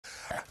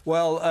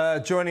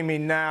Well, joining me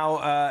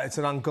now, it's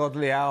an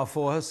ungodly hour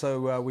for her,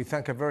 so we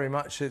thank her very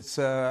much. It's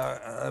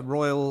a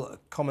royal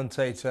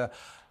commentator,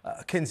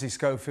 Kinsey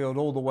Schofield,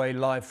 all the way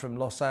live from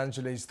Los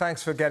Angeles.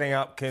 Thanks for getting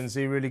up,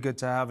 Kinsey. Really good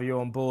to have you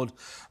on board.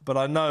 But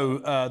I know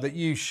that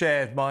you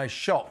shared my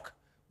shock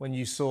when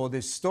you saw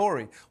this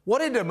story.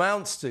 What it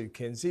amounts to,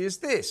 Kinsey, is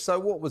this. So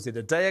what was it,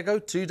 a day ago,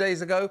 2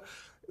 days ago?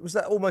 It was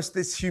that almost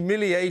this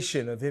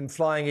humiliation of him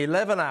flying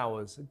 11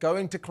 hours,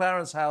 going to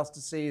Clarence's house to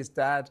see his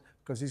dad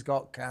because he's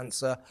got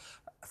cancer.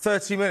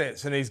 30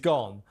 minutes and he's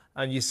gone.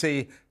 And you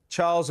see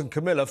Charles and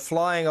Camilla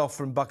flying off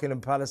from Buckingham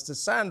Palace to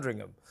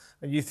Sandringham.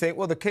 And you think,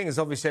 well, the king has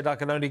obviously said, I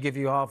can only give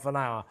you half an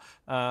hour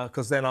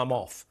because then I'm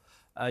off.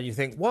 You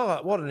think,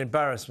 well, what an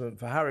embarrassment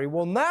for Harry.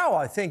 Well, now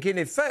I think, in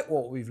effect,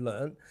 what we've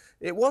learned,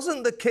 it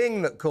wasn't the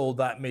king that called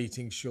that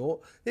meeting short.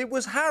 It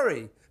was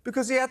Harry,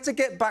 because he had to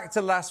get back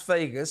to Las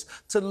Vegas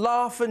to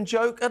laugh and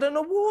joke at an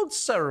awards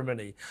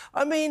ceremony.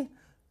 I mean,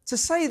 to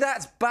say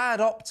that's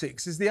bad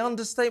optics is the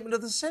understatement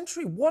of the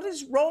century. What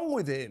is wrong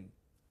with him?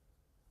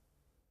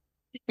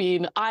 I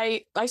mean,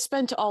 I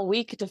spent all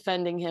week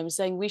defending him,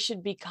 saying we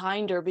should be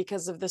kinder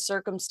because of the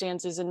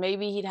circumstances, and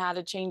maybe he'd had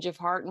a change of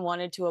heart and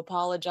wanted to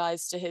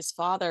apologize to his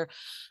father.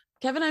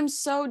 Kevin, I'm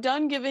so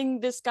done giving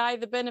this guy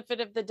the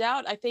benefit of the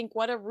doubt. I think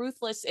what a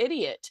ruthless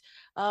idiot.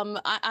 I've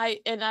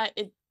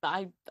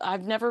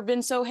never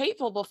been so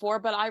hateful before,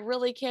 but I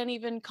really can't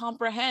even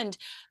comprehend.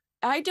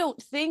 I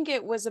don't think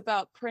it was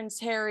about Prince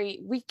Harry.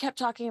 We kept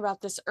talking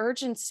about this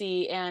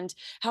urgency and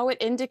how it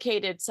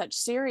indicated such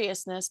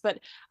seriousness, but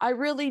I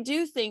really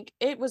do think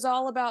it was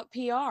all about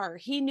PR.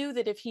 He knew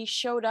that if he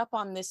showed up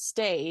on this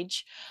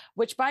stage,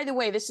 which, by the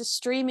way, this is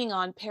streaming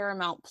on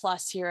Paramount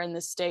Plus here in the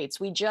States.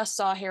 We just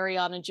saw Harry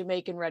on a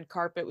Jamaican red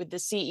carpet with the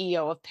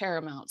CEO of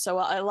Paramount. So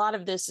a lot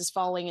of this is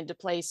falling into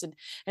place and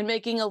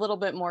making a little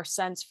bit more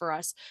sense for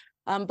us.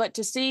 But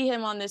to see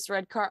him on this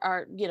red car,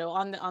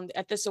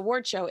 at this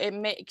award show, it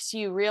makes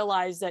you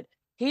realize that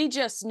he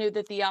just knew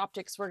that the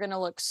optics were going to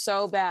look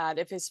so bad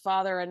if his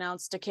father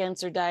announced a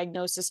cancer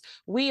diagnosis.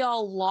 We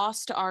all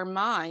lost our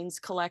minds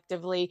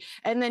collectively,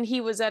 and then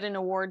he was at an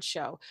award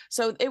show.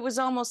 So it was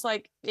almost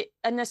like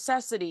a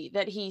necessity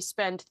that he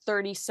spend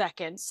 30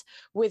 seconds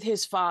with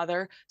his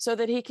father so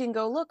that he can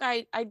go, look,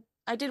 I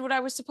did what I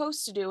was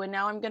supposed to do, and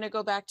now I'm going to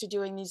go back to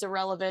doing these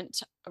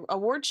irrelevant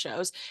award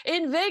shows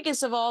in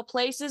Vegas, of all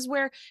places,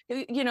 where,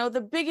 you know,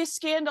 the biggest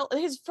scandal,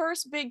 his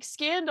first big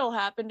scandal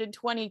happened in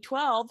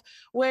 2012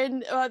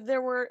 when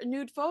there were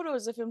nude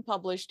photos of him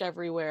published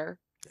everywhere.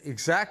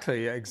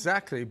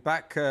 Exactly.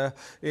 Back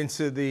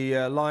into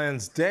the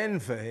lion's den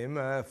for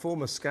him.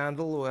 Former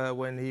scandal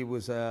when he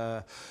was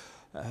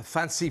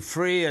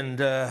fancy-free and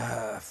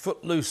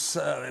footloose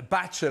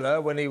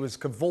bachelor, when he was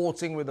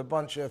cavorting with a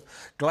bunch of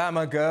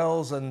glamour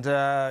girls and,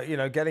 you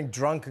know, getting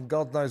drunk and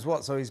God knows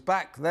what. So he's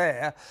back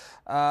there.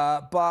 I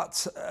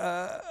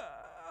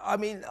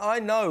mean,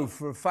 I know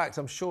for a fact,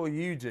 I'm sure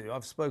you do,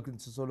 I've spoken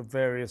to sort of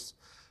various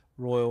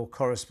royal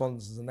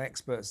correspondents and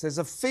experts. There's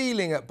a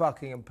feeling at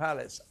Buckingham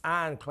Palace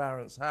and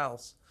Clarence's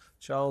house,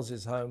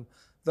 Charles's home,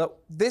 that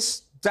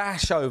this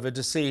dash over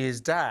to see his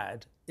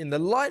dad, in the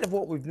light of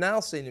what we've now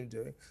seen him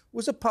doing,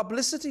 was a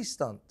publicity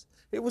stunt.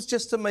 It was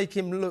just to make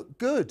him look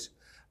good.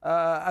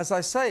 As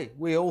I say,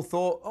 we all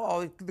thought,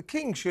 oh, the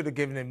king should have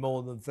given him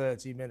more than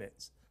 30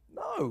 minutes.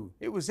 No,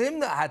 it was him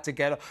that had to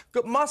get up.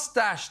 Got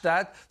mustache,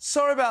 Dad.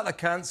 Sorry about the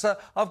cancer.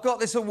 I've got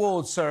this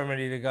awards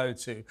ceremony to go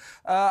to.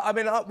 I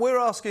mean, we're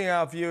asking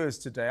our viewers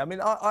today. I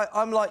mean,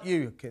 I'm like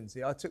you,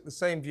 Kinsey. I took the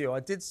same view. I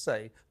did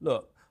say,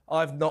 look,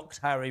 I've knocked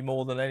Harry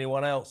more than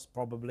anyone else,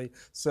 probably,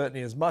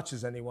 certainly as much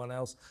as anyone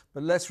else.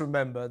 But let's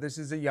remember, this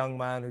is a young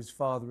man whose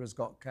father has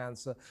got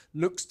cancer.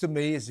 Looks to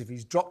me as if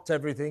he's dropped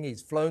everything.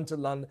 He's flown to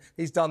London.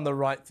 He's done the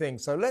right thing.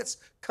 So let's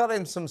cut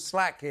him some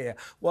slack here.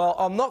 Well,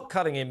 I'm not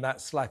cutting him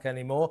that slack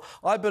anymore.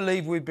 I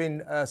believe we've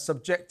been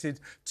subjected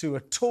to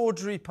a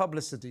tawdry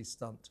publicity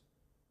stunt.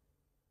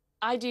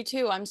 I do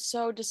too. I'm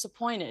so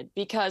disappointed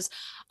because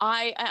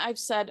I've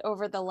said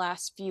over the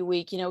last few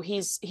weeks, you know,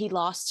 he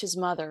lost his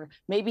mother.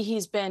 Maybe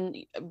he's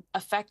been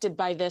affected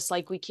by this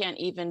like we can't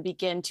even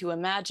begin to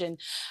imagine.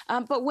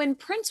 But when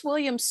Prince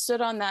William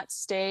stood on that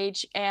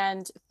stage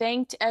and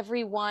thanked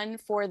everyone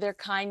for their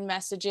kind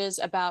messages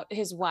about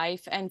his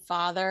wife and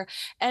father,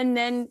 and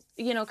then,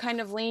 you know,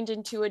 kind of leaned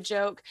into a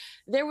joke,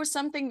 there was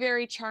something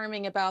very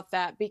charming about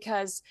that,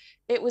 because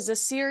it was a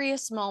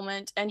serious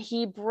moment, and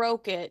he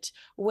broke it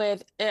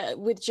with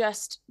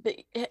just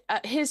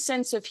his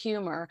sense of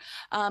humor.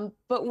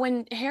 But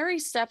when Harry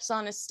steps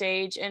on a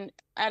stage and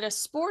at a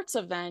sports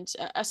event,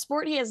 a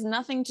sport he has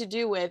nothing to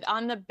do with,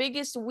 on the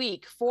biggest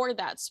week for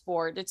that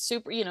sport, it's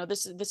super, you know,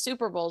 this is the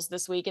Super Bowl's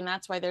this week, and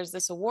that's why there's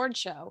this award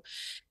show.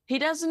 He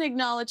doesn't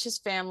acknowledge his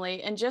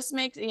family and just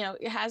makes, you know,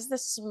 has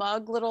this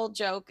smug little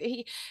joke.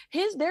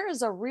 There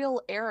is a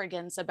real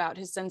arrogance about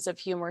his sense of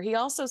humor. He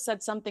also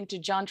said something to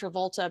John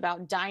Travolta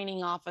about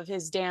dining off of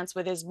his dance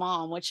with his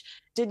mom, which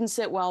didn't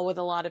sit well with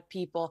a lot of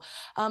people.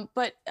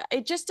 But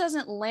it just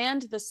doesn't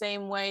land the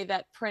same way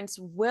that Prince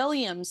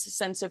William's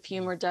sense of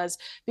humor does,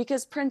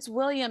 because Prince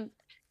William,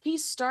 he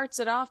starts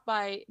it off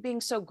by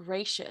being so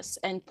gracious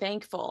and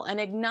thankful and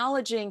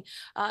acknowledging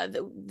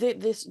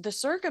the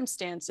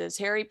circumstances.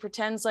 Harry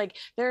pretends like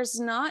there's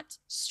not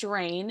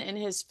strain in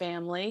his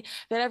family,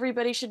 that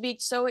everybody should be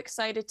so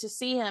excited to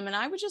see him. And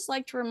I would just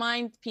like to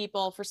remind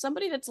people, for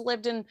somebody that's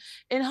lived in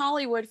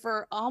Hollywood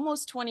for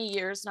almost 20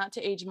 years, not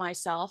to age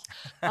myself,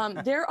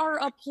 there are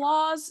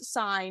applause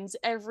signs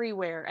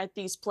everywhere at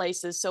these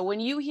places. So when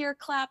you hear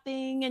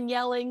clapping and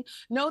yelling,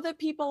 know that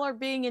people are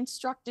being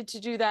instructed to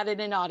do that in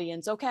an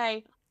audience,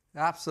 okay?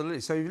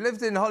 Absolutely. So you've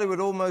lived in Hollywood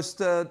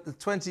almost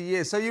 20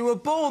 years. So you were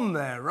born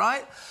there,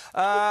 right?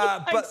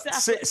 But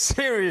Exactly.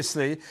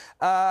 seriously,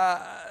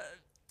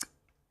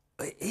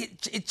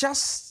 it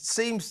just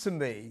seems to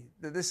me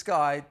that this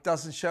guy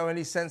doesn't show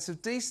any sense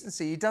of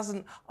decency. He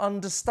doesn't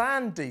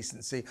understand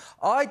decency.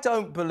 I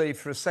don't believe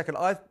for a second,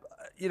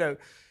 you know,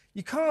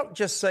 you can't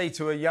just say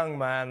to a young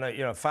man,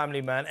 you know, family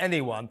man,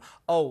 anyone,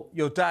 oh,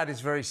 your dad is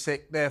very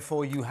sick,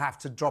 therefore you have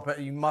to drop it,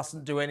 you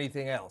mustn't do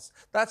anything else.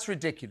 That's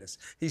ridiculous.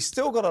 He's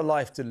still got a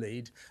life to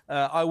lead.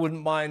 I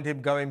wouldn't mind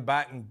him going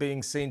back and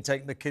being seen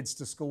taking the kids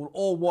to school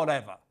or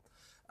whatever.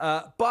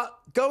 But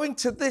going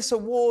to this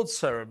awards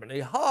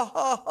ceremony, ha,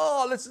 ha,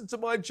 ha, listen to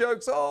my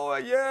jokes, oh,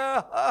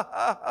 yeah, ha,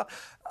 ha, ha.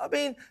 I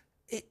mean,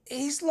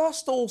 he's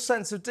lost all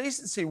sense of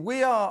decency.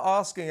 We are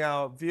asking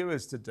our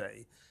viewers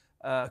today,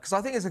 because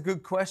I think it's a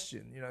good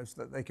question, you know,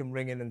 so that they can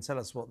ring in and tell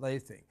us what they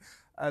think.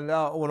 And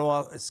I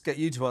want to get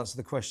you to answer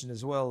the question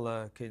as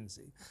well,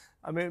 Kinsey.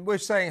 I mean, we're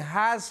saying,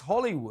 has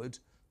Hollywood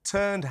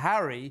turned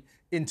Harry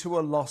into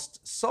a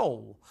lost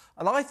soul?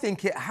 And I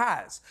think it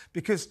has,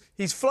 because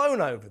he's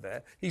flown over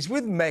there. He's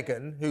with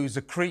Meghan, who's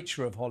a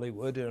creature of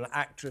Hollywood, an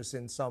actress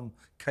in some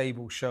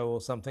cable show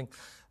or something,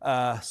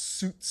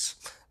 Suits.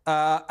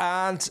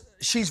 And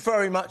she's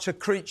very much a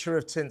creature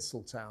of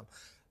Tinseltown.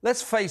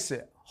 Let's face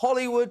it,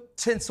 Hollywood,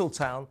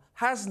 Tinseltown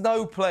has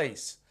no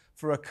place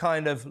for a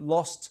kind of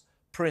lost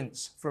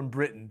prince from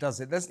Britain, does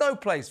it? There's no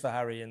place for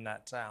Harry in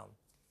that town.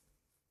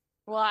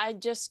 Well, I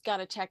just got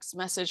a text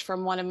message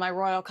from one of my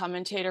royal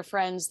commentator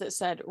friends that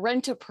said,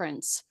 rent a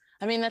prince.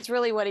 I mean, that's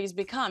really what he's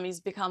become.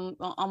 He's become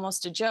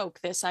almost a joke,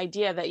 this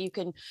idea that you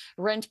can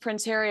rent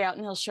Prince Harry out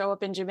and he'll show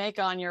up in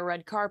Jamaica on your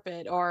red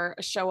carpet, or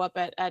show up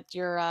at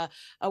your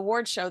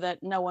award show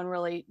that no one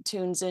really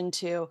tunes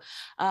into.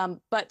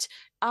 But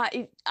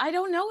I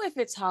don't know if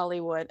it's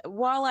Hollywood.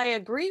 While I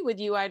agree with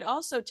you, I'd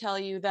also tell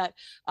you that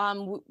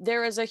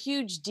there is a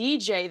huge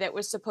DJ that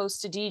was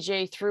supposed to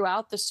DJ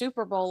throughout the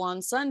Super Bowl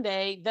on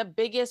Sunday, the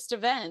biggest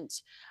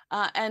event.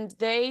 And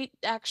they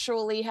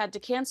actually had to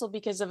cancel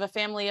because of a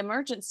family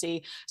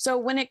emergency. So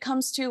when it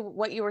comes to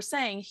what you were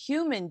saying,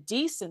 human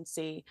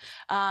decency,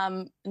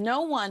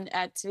 no one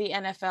at the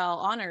NFL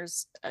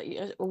Honors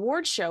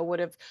Award show would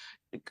have,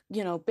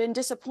 you know, been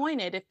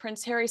disappointed if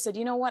Prince Harry said,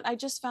 you know what, I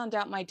just found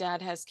out my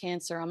dad has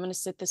cancer, I'm going to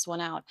sit this one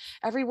out.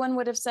 Everyone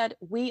would have said,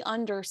 we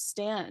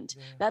understand.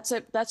 Yeah.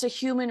 That's a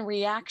human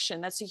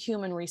reaction. That's a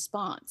human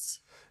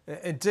response.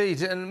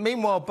 Indeed. And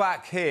meanwhile,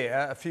 back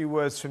here, a few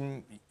words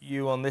from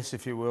you on this,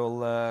 if you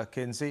will,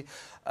 Kinsey.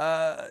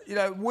 You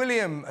know,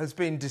 William has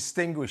been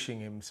distinguishing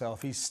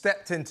himself. He's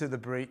stepped into the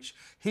breach.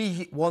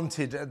 He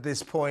wanted at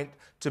this point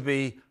to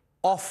be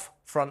off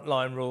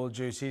frontline royal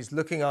duties,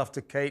 looking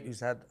after Kate, who's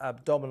had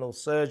abdominal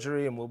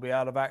surgery and will be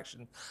out of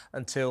action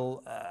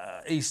until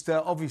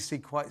Easter. Obviously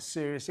quite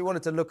serious. He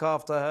wanted to look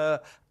after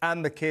her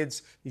and the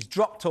kids. He's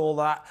dropped all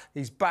that.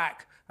 He's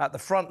back at the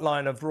front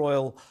line of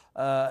royal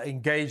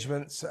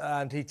engagements,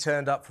 and he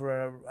turned up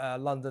for a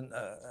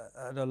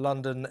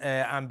London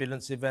Air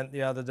ambulance event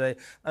the other day.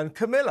 And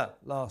Camilla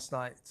last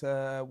night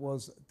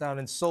was down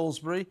in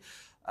Salisbury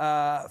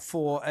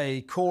for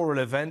a choral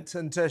event,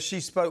 and she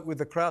spoke with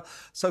the crowd.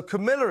 So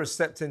Camilla has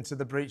stepped into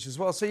the breach as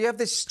well. So you have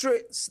this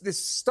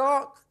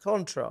stark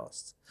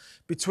contrast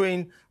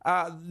between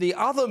the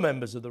other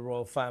members of the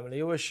royal family,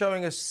 who are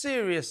showing a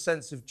serious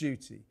sense of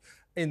duty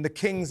in the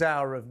King's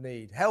hour of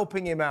need,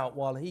 helping him out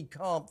while he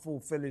can't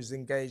fulfil his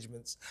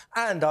engagements,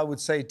 and I would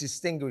say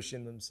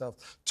distinguishing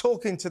themselves,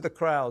 talking to the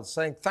crowd,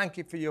 saying thank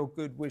you for your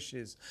good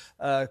wishes.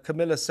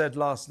 Camilla said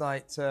last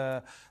night,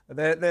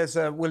 there's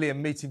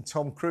William meeting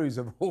Tom Cruise,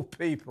 of all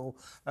people.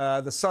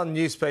 The Sun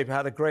newspaper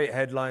had a great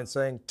headline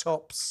saying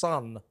top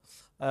son,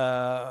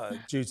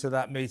 due to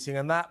that meeting,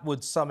 and that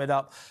would sum it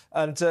up.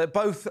 And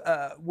both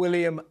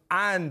William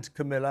and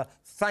Camilla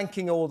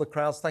thanking all the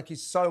crowds. Thank you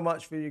so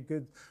much for your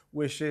good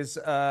wishes.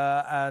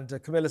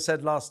 And Camilla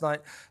said last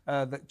night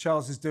that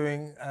Charles is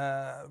doing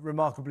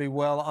remarkably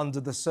well under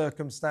the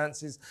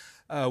circumstances.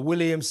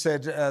 William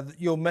said,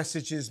 your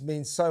messages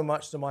mean so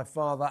much to my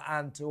father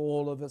and to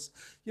all of us.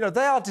 You know,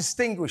 they are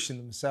distinguishing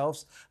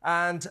themselves,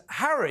 and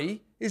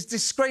Harry is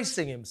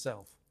disgracing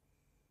himself.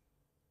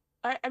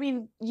 I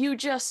mean, you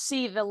just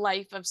see the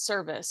life of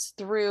service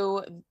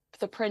through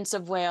the Prince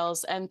of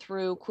Wales and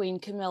through Queen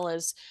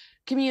Camilla's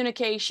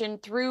communication,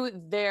 through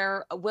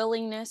their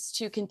willingness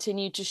to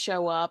continue to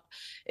show up.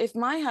 If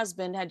my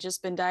husband had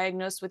just been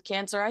diagnosed with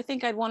cancer, I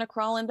think I'd want to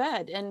crawl in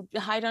bed and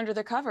hide under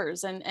the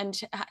covers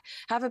and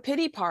have a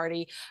pity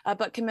party.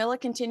 But Camilla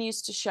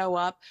continues to show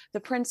up.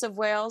 The Prince of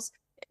Wales,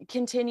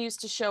 continues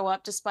to show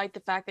up despite the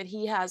fact that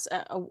he has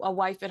a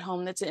wife at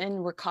home that's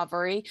in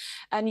recovery.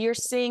 And you're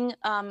seeing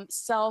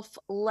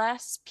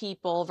selfless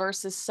people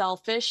versus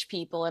selfish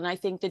people. And I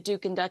think the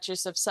Duke and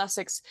Duchess of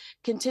Sussex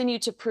continue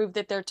to prove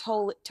that they're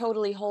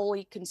totally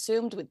wholly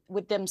consumed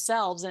with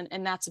themselves,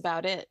 and that's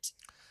about it.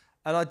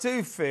 And I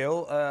do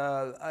feel,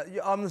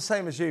 I'm the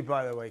same as you,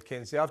 by the way,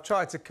 Kinsey. I've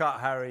tried to cut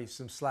Harry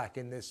some slack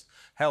in this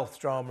health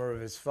drama of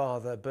his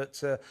father,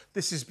 but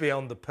this is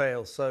beyond the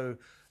pale. So,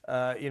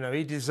 you know,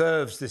 he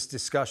deserves this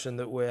discussion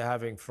that we're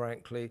having,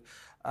 frankly.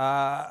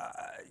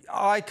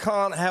 I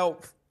can't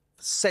help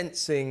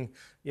sensing,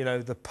 you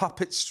know, the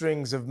puppet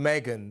strings of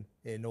Meghan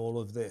in all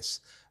of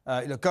this.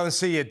 You know, go and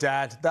see your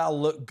dad.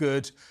 That'll look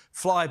good.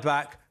 Fly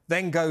back.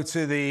 Then go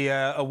to the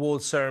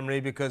award ceremony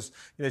because,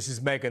 you know, this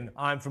is Meghan.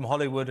 I'm from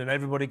Hollywood and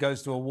everybody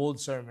goes to award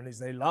ceremonies.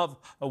 They love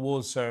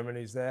award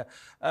ceremonies there.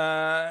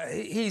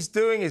 He's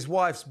doing his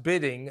wife's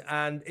bidding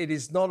and it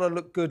is not a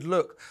good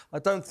look. I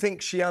don't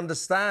think she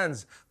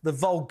understands the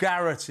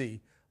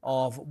vulgarity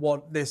of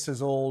what this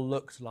has all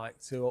looked like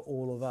to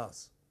all of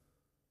us.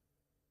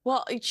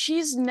 Well,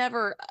 she's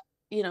never,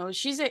 you know,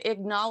 she's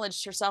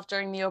acknowledged herself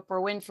during the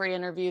Oprah Winfrey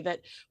interview that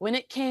when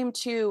it came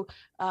to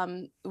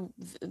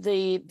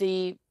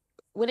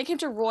when it came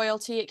to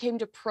royalty, it came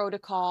to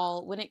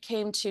protocol, when it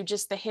came to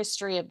just the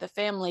history of the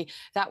family,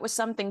 that was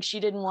something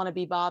she didn't want to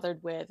be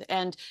bothered with.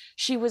 And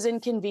she was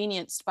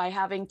inconvenienced by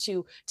having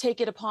to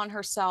take it upon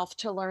herself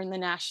to learn the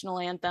national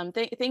anthem,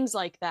 things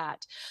like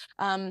that.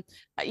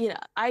 You know,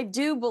 I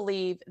do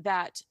believe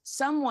that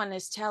someone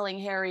is telling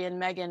Harry and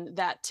Meghan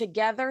that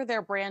together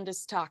their brand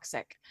is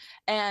toxic.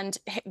 And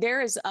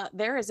there is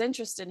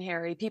interest in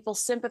Harry. People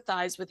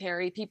sympathize with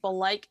Harry. People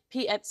like,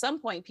 at some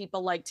point,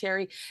 people liked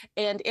Harry.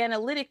 And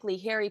analytically,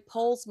 Harry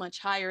polls much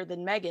higher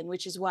than Meghan,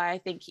 which is why I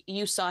think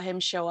you saw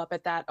him show up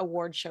at that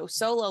award show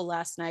solo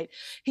last night.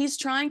 He's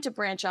trying to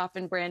branch off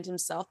and brand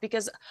himself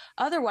because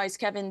otherwise,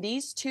 Kevin,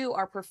 these two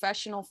are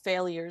professional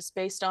failures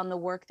based on the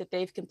work that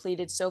they've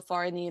completed so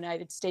far in the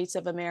United States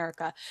of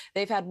America.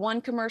 They've had one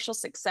commercial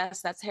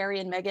success, that's Harry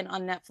and Meghan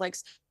on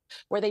Netflix,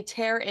 where they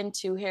tear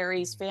into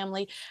Harry's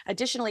family.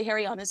 Additionally,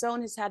 Harry on his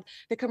own has had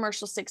the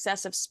commercial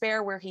success of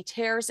Spare, where he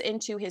tears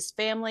into his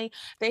family.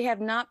 They have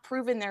not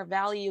proven their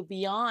value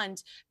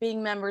beyond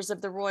being members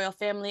of the royal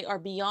family or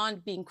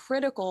beyond being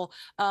critical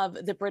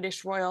of the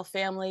British royal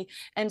family.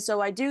 And so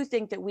I do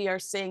think that we are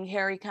seeing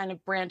Harry kind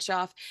of branch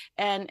off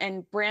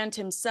and brand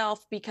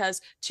himself,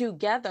 because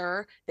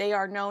together they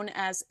are known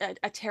as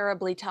a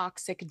terribly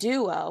toxic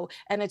duo,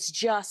 and it's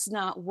just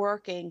not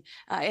working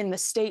in the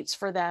States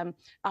for them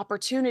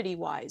opportunity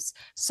wise.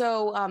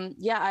 So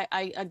yeah,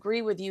 I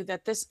agree with you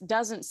that this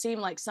doesn't seem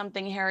like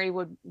something Harry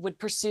would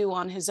pursue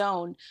on his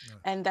own, no.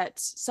 And that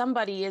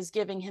somebody is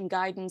giving him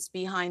guidance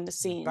behind the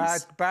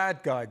scenes.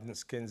 Bad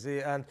guidance,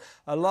 Kinsey. And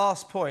a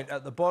last point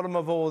at the bottom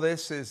of all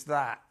this is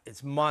that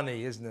it's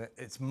money, isn't it?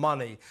 It's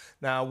money.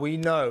 Now, we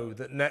know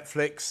that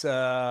Netflix,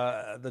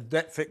 the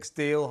Netflix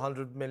deal,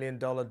 $100 million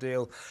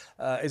deal,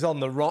 is on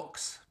the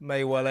rocks,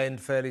 may well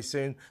end fairly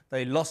soon.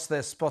 They lost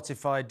their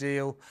Spotify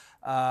deal.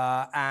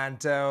 And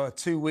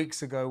 2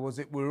 weeks ago,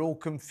 we're all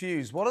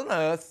confused. What on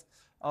earth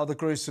are the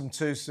gruesome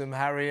twosome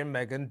Harry and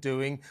Meghan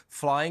doing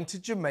flying to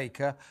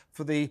Jamaica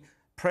for the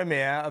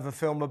premiere of a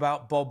film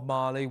about Bob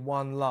Marley,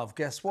 One Love?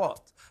 Guess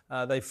what?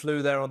 They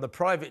flew there on the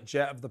private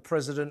jet of the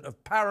president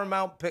of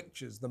Paramount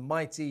Pictures, the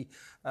mighty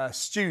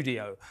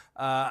studio.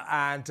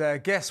 And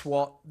guess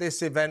what?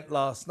 This event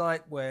last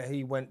night, where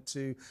he went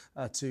to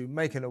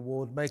make an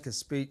award, make a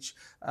speech,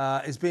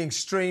 is being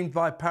streamed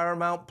by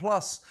Paramount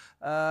Plus.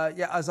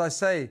 Yeah, as I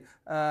say,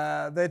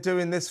 they're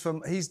doing this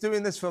he's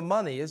doing this for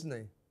money, isn't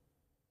he?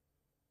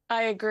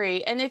 I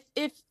agree. And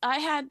if I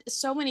had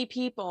so many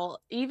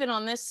people, even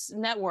on this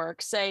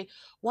network, say,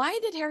 why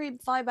did Harry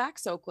fly back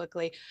so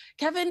quickly?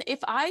 Kevin, if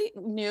I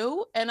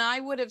knew and I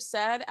would have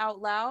said out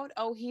loud,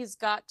 oh, he's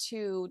got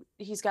to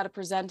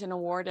present an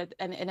award at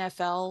an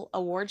NFL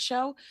award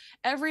show,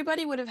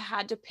 everybody would have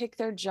had to pick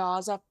their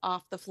jaws up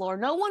off the floor.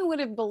 No one would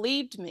have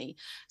believed me.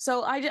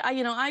 So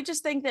I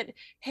just think that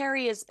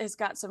Harry has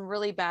got some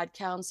really bad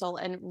counsel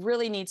and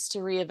really needs to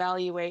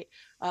reevaluate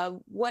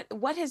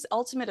what his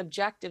ultimate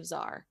objectives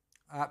are.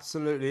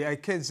 Absolutely. Hey,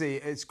 Kinsey,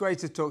 it's great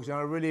to talk to you.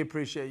 I really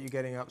appreciate you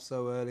getting up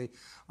so early.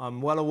 I'm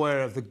well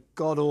aware of the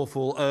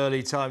god-awful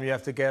early time you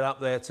have to get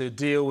up there to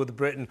deal with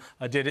Britain.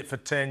 I did it for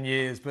 10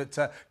 years, but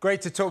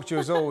great to talk to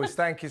you as always.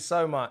 Thank you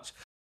so much.